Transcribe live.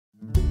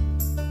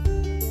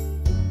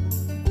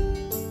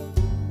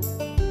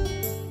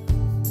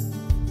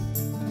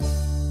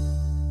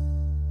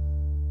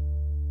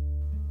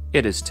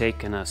It has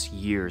taken us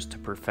years to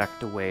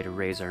perfect a way to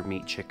raise our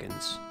meat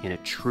chickens in a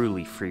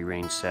truly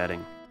free-range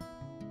setting.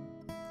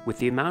 With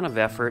the amount of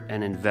effort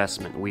and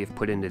investment we have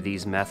put into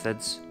these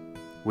methods,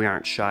 we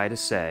aren't shy to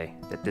say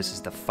that this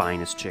is the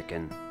finest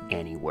chicken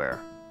anywhere.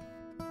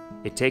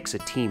 It takes a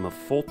team of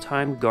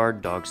full-time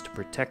guard dogs to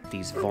protect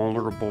these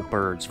vulnerable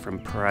birds from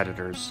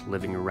predators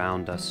living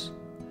around us.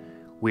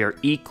 We are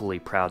equally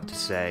proud to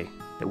say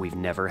that we've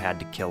never had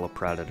to kill a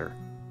predator.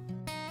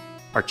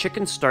 Our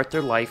chickens start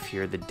their life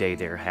here the day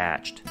they're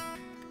hatched.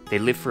 They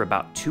live for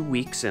about 2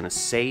 weeks in a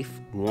safe,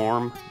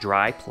 warm,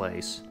 dry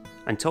place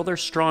until they're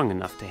strong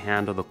enough to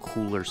handle the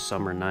cooler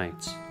summer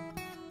nights.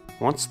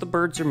 Once the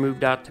birds are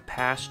moved out to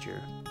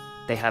pasture,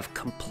 they have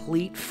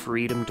complete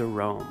freedom to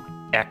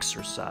roam,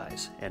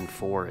 exercise, and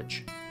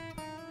forage.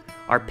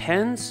 Our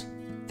pens,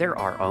 they're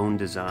our own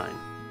design.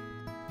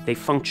 They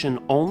function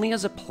only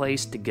as a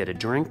place to get a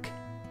drink,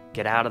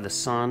 get out of the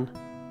sun,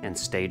 and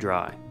stay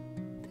dry.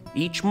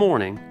 Each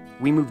morning,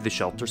 we move the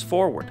shelters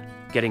forward,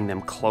 getting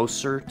them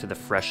closer to the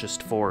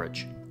freshest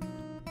forage.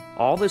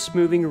 All this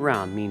moving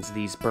around means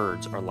these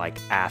birds are like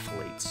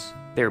athletes.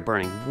 They're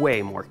burning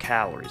way more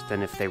calories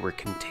than if they were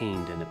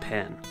contained in a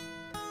pen.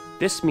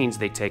 This means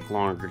they take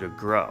longer to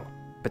grow,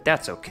 but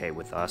that's okay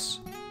with us.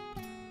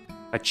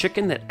 A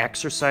chicken that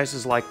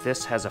exercises like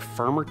this has a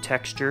firmer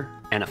texture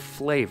and a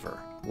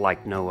flavor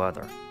like no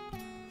other.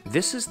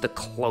 This is the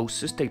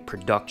closest a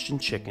production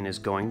chicken is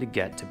going to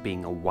get to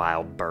being a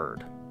wild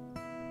bird.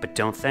 But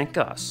don't thank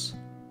us.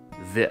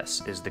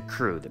 This is the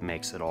crew that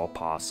makes it all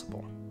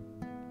possible.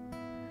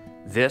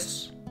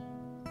 This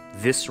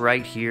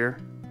right here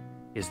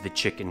is the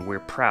chicken we're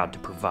proud to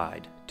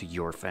provide to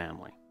your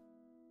family.